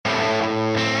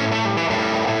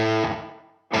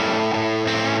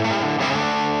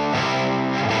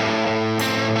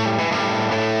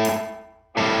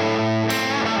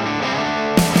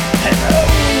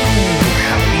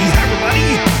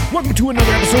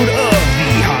episode of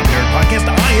the Hop Nerd Podcast.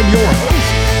 I am your host,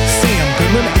 Sam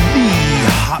Goodman, the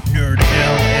Hop Nerd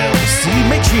LLC.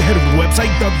 Make sure you head over to the website,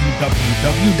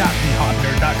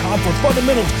 www.thehopnerd.com, for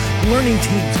fundamentals, learning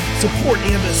teams, support,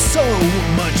 and so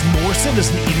much more. Send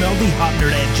us an email,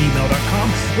 thehopnerd@gmail.com,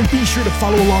 and be sure to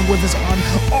follow along with us on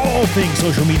all things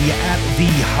social media at The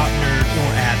Hop Nerd or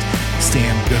at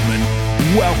Sam Goodman.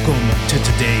 Welcome to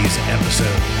today's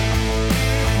episode.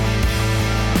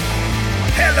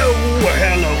 Hello.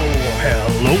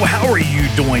 How are you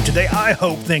doing today? I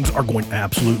hope things are going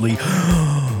absolutely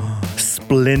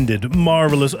splendid,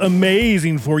 marvelous,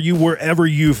 amazing for you wherever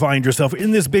you find yourself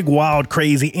in this big, wild,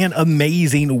 crazy, and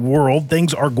amazing world.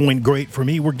 Things are going great for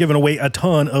me. We're giving away a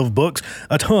ton of books,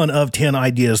 a ton of 10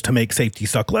 ideas to make safety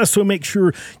suck less. So make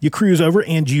sure you cruise over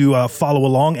and you follow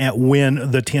along at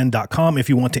winthe10.com if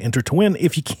you want to enter to win.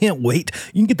 If you can't wait,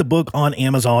 you can get the book on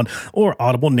Amazon or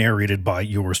Audible, narrated by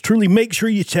yours truly. Make sure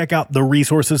you check out the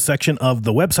resources section of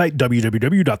the website,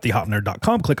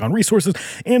 www.thehopnerd.com. Click on resources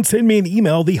and send me an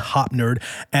email,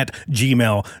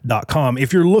 thehopnerd@gmail.com.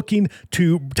 If you're looking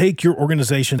to take your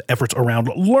organization's efforts around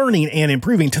learning and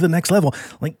improving to the next level,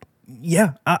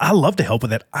 I love to help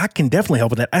with that. I can definitely help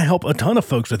with that. I help a ton of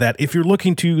folks with that. If you're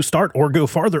looking to start or go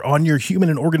farther on your human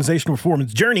and organizational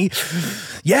performance journey,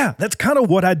 that's kind of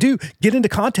what I do. Get into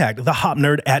contact,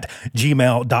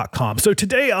 thehopnerd@gmail.com. So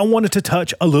today I wanted to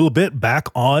touch a little bit back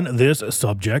on this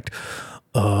subject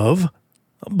of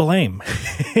blame.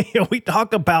 We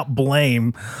talk about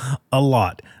blame a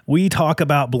lot.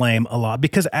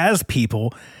 Because as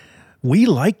people, we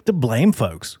like to blame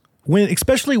folks.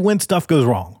 Especially when stuff goes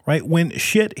wrong, right? When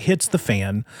shit hits the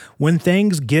fan, when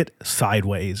things get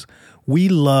sideways, we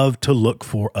love to look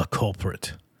for a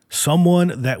culprit,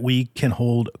 someone that we can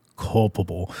hold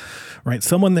culpable, right?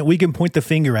 Someone that we can point the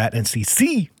finger at and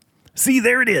see,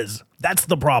 there it is. That's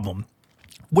the problem.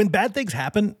 When bad things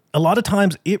happen, a lot of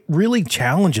times it really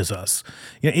challenges us.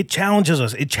 It challenges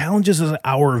us. It challenges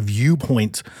our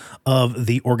viewpoints of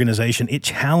the organization. It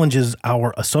challenges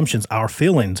our assumptions, our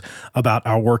feelings about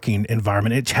our working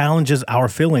environment. It challenges our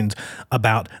feelings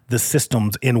about the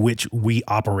systems in which we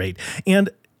operate. And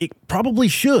it probably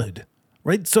should,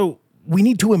 right? So we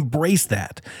need to embrace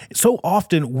that. So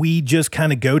often we just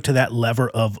kind of go to that lever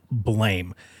of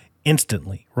blame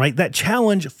instantly, right? That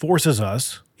challenge forces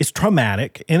us. It's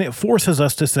traumatic, and it forces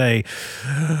us to say,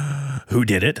 who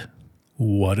did it?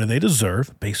 What do they deserve?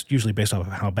 Usually based off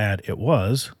of how bad it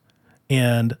was.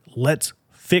 And let's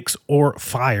fix or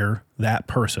fire that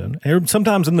person. And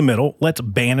sometimes in the middle, let's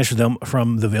banish them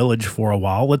from the village for a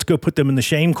while. Let's go put them in the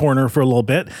shame corner for a little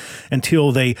bit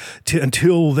until they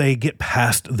get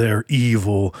past their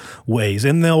evil ways,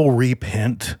 and they'll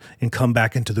repent and come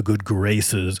back into the good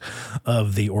graces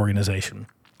of the organization.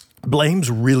 Blame's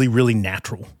really, really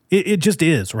natural. It just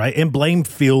is, right? And blame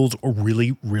feels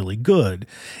really, really good.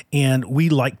 And we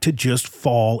like to just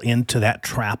fall into that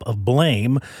trap of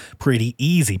blame pretty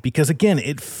easy because, again,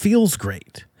 it feels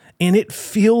great. And it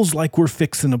feels like we're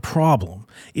fixing a problem.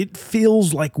 It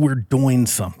feels like we're doing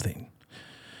something.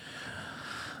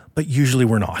 But usually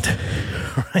we're not,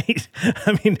 right?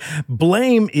 I mean,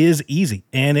 blame is easy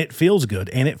and it feels good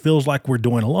and it feels like we're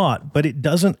doing a lot, but it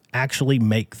doesn't actually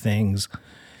make things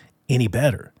any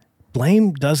better.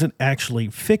 Blame doesn't actually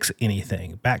fix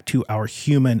anything. Back to our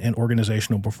human and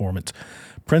organizational performance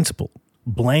principle.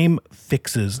 Blame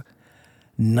fixes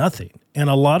nothing. And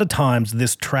a lot of times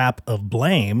this trap of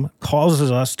blame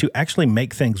causes us to actually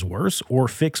make things worse or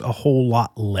fix a whole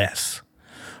lot less.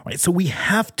 Right, so we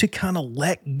have to kind of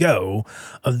let go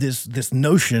of this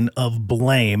notion of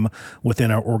blame within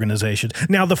our organization.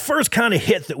 Now, the first kind of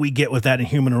hit that we get with that in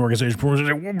human and organization is,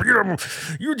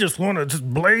 you just want to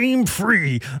just blame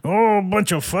free. Oh, a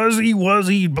bunch of fuzzy,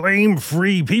 wuzzy, blame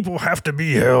free. People have to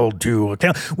be held to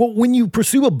account. Well, when you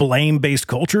pursue a blame-based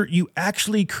culture, you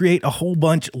actually create a whole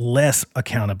bunch less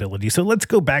accountability. So let's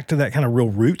go back to that kind of real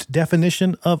root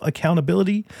definition of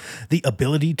accountability. The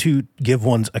ability to give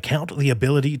one's account, the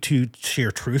ability to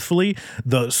share truthfully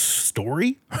the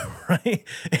story, right?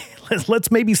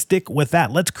 Let's maybe stick with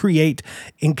that. Let's create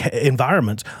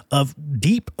environments of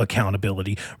deep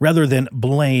accountability rather than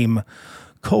blame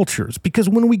cultures. Because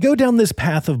when we go down this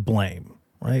path of blame,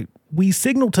 right, we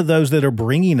signal to those that are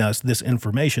bringing us this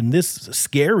information, this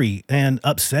scary and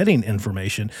upsetting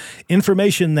information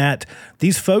that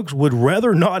these folks would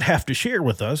rather not have to share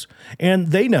with us, and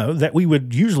they know that we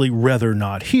would usually rather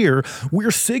not hear.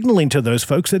 We're signaling to those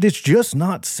folks that it's just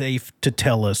not safe to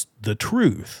tell us the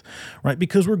truth, right?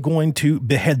 Because we're going to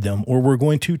behead them, or we're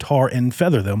going to tar and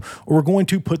feather them, or we're going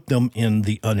to put them in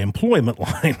the unemployment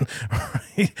line,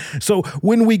 right? So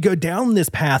when we go down this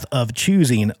path of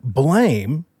choosing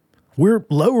blame, we're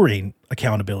lowering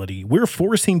accountability. We're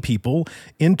forcing people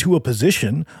into a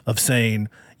position of saying,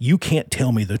 you can't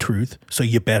tell me the truth, so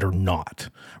you better not,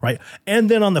 right? And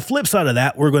then on the flip side of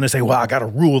that, we're going to say, well, I got a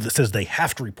rule that says they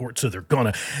have to report, so they're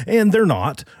going to, and they're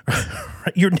not.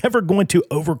 You're never going to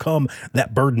overcome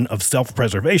that burden of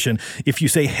self-preservation if you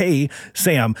say, hey,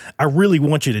 Sam, I really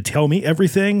want you to tell me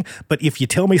everything, but if you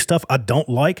tell me stuff I don't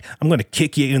like, I'm going to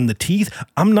kick you in the teeth.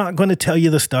 I'm not going to tell you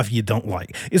the stuff you don't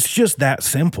like. It's just that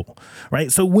simple,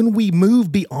 right? So when we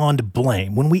move beyond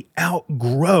blame, when we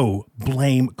outgrow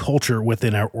blame culture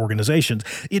within our organizations,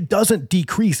 it doesn't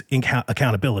decrease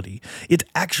accountability. It's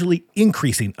actually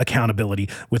increasing accountability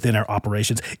within our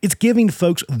operations. It's giving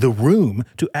folks the room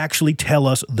to actually tell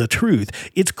us the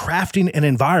truth. It's crafting an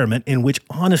environment in which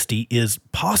honesty is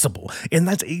possible. And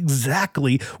that's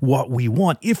exactly what we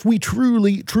want. If we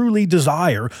truly, truly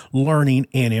desire learning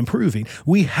and improving,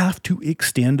 we have to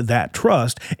extend that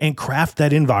trust and craft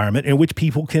that environment in which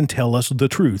people can tell us the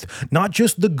truth, not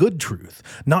just the good truth,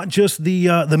 not just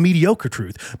the mediocre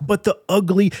truth, but the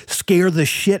ugly, scare the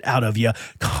shit out of you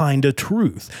kind of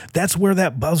truth. That's where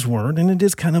that buzzword, and it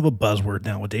is kind of a buzzword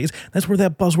nowadays, that's where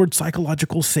that buzzword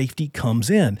psychological safety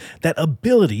comes in. That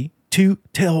ability to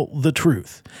tell the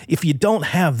truth. If you don't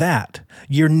have that,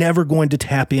 you're never going to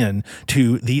tap in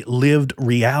to the lived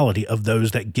reality of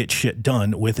those that get shit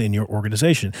done within your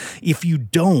organization. If you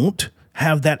don't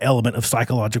have that element of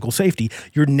psychological safety,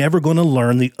 you're never going to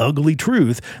learn the ugly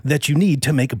truth that you need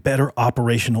to make better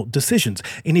operational decisions.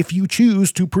 And if you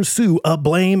choose to pursue a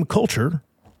blame culture,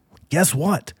 guess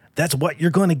what? That's what you're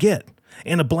going to get.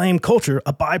 And a blame culture,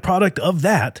 a byproduct of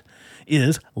that,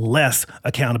 is less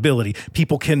accountability.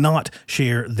 People cannot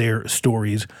share their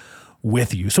stories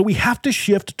with you. So we have to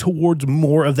shift towards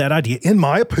more of that idea. In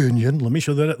my opinion, let me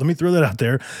throw that out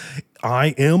there.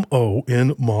 IMO,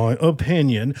 in my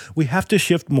opinion, we have to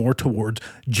shift more towards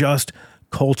just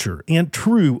culture and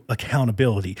true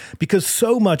accountability, because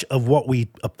so much of what we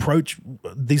approach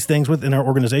these things with in our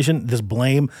organization, this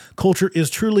blame culture, is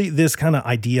truly this kind of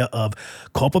idea of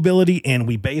culpability, and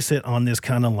we base it on this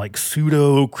kind of like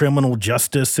pseudo criminal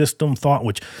justice system thought,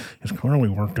 which has clearly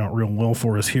worked out real well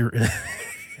for us here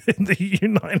in the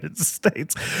United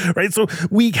States, right? So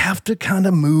we have to kind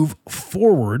of move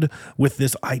forward with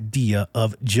this idea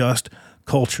of just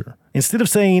culture. Instead of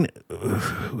saying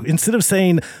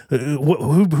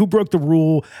who broke the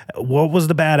rule, what was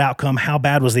the bad outcome, how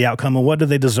bad was the outcome, and what do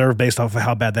they deserve based off of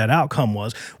how bad that outcome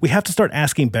was, we have to start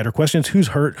asking better questions. Who's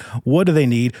hurt? What do they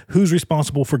need? Who's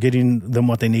responsible for getting them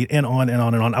what they need? And on and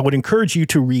on and on. I would encourage you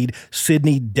to read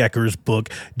Sidney Decker's book,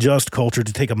 Just Culture,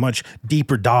 to take a much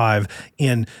deeper dive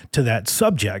into that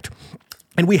subject.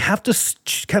 And we have to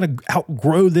kind of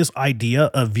outgrow this idea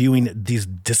of viewing these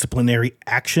disciplinary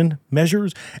action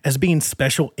measures as being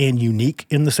special and unique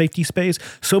in the safety space.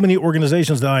 So many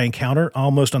organizations that I encounter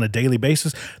almost on a daily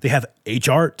basis, they have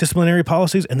HR disciplinary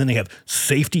policies, and then they have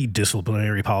safety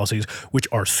disciplinary policies, which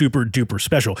are super duper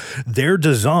special. They're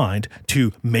designed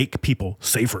to make people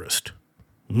saferest.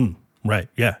 Right.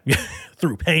 Yeah.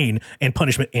 Through pain and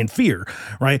punishment and fear,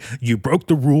 right? You broke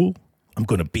the rule, I'm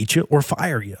going to beat you or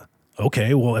fire you.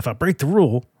 Okay, well, if I break the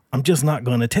rule, I'm just not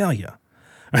going to tell you.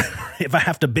 If I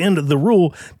have to bend the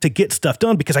rule to get stuff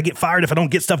done, because I get fired if I don't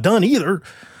get stuff done either,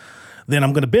 then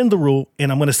I'm going to bend the rule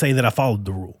and I'm going to say that I followed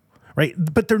the rule, right?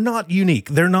 But they're not unique.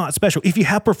 They're not special. If you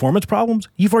have performance problems,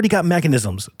 you've already got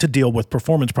mechanisms to deal with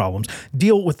performance problems.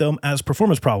 Deal with them as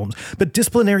performance problems. But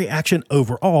disciplinary action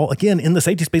overall, again, in the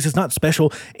safety space, is not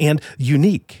special and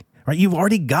unique. Right? You've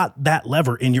already got that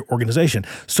lever in your organization.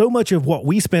 So much of what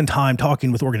we spend time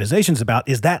talking with organizations about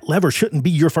is that lever shouldn't be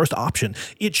your first option.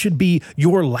 It should be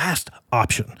your last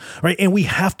option, right? And we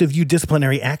have to view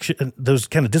disciplinary action, those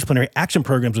kind of disciplinary action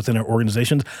programs within our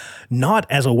organizations, not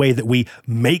as a way that we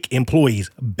make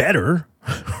employees better,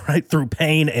 right, through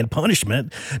pain and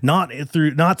punishment, not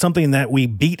something that we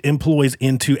beat employees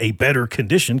into a better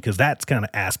condition, because that's kind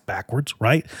of ass backwards,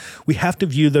 right? We have to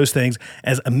view those things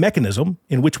as a mechanism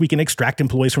in which we can extract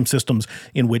employees from systems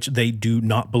in which they do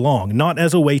not belong, not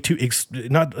as a way to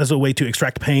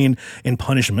extract pain and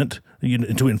punishment,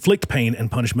 to inflict pain and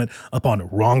punishment upon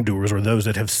wrongdoers or those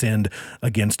that have sinned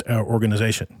against our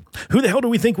organization. Who the hell do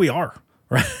we think we are,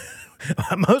 right?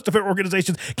 Most of our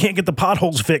organizations can't get the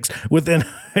potholes fixed in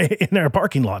our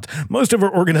parking lots. Most of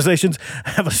our organizations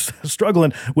have us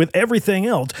struggling with everything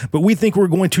else, but we think we're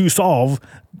going to solve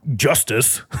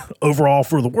justice overall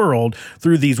for the world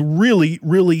through these really,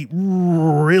 really,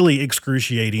 really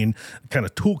excruciating kind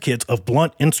of toolkits of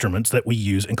blunt instruments that we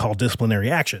use and call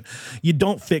disciplinary action. You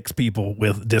don't fix people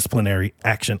with disciplinary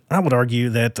action. I would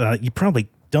argue that you probably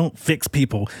Don't fix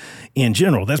people in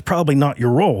general. That's probably not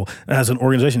your role as an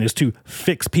organization, is to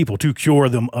fix people, to cure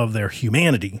them of their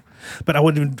humanity. But I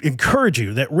would encourage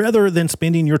you that rather than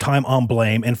spending your time on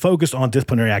blame and focus on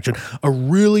disciplinary action, a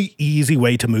really easy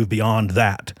way to move beyond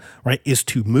that, right, is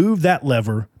to move that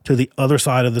lever to the other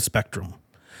side of the spectrum.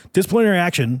 Disciplinary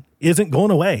action isn't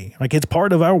going away. Like, it's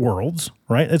part of our worlds,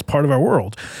 right? It's part of our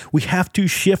world. We have to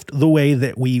shift the way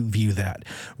that we view that.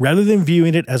 Rather than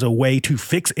viewing it as a way to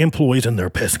fix employees and their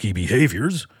pesky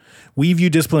behaviors, we view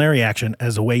disciplinary action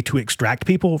as a way to extract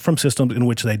people from systems in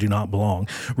which they do not belong.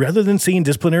 Rather than seeing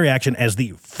disciplinary action as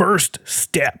the first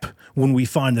step when we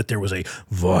find that there was a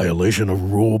violation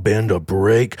of rule, bend, a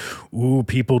break,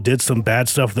 people did some bad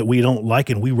stuff that we don't like,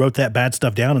 and we wrote that bad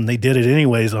stuff down and they did it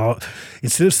anyways.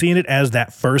 Instead of seeing it as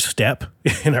that first step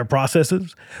in our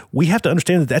processes, we have to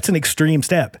understand that that's an extreme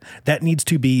step. That needs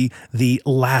to be the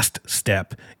last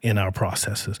step in our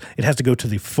processes. It has to go to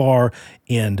the far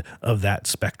end of that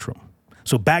spectrum.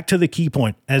 So back to the key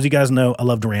point. As you guys know, I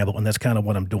love to ramble, and that's kind of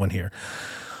what I'm doing here.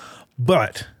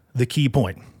 But the key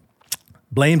point,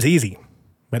 blame's easy,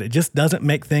 but it just doesn't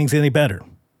make things any better.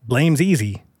 Blame's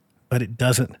easy, but it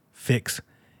doesn't fix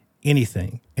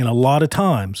anything. And a lot of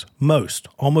times,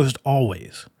 almost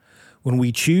always, when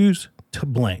we choose to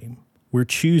blame, we're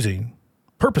choosing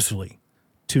purposefully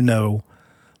to know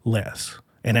less.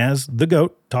 And as the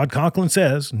GOAT, Todd Conklin,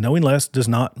 says, knowing less does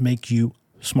not make you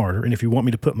smarter. And if you want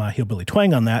me to put my hillbilly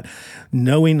twang on that,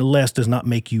 knowing less does not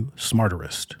make you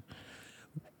smarterest.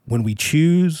 When we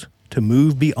choose to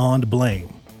move beyond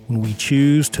blame, when we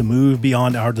choose to move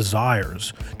beyond our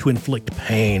desires to inflict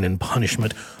pain and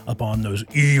punishment upon those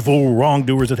evil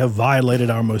wrongdoers that have violated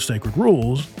our most sacred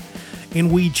rules,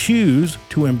 and we choose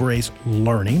to embrace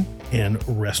learning and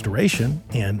restoration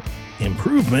and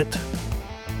improvement,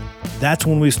 that's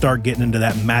when we start getting into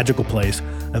that magical place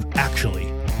of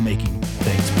actually making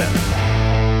things better.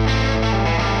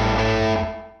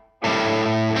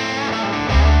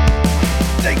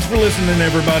 Thanks for listening,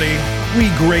 everybody. We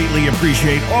greatly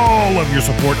appreciate all of your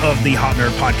support of the Hot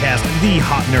Nerd Podcast, the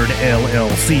Hot Nerd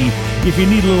LLC. If you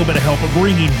need a little bit of help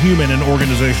bringing human and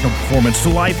organizational performance to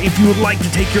life, if you would like to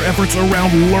take your efforts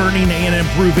around learning and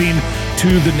improving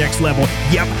to the next level,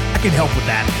 yep, I can help with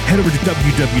that. Head over to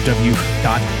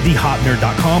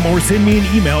www.thehotnerd.com or send me an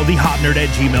email,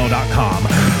 thehotnerd@gmail.com.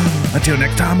 Until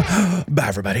next time, bye,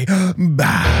 everybody.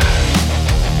 Bye.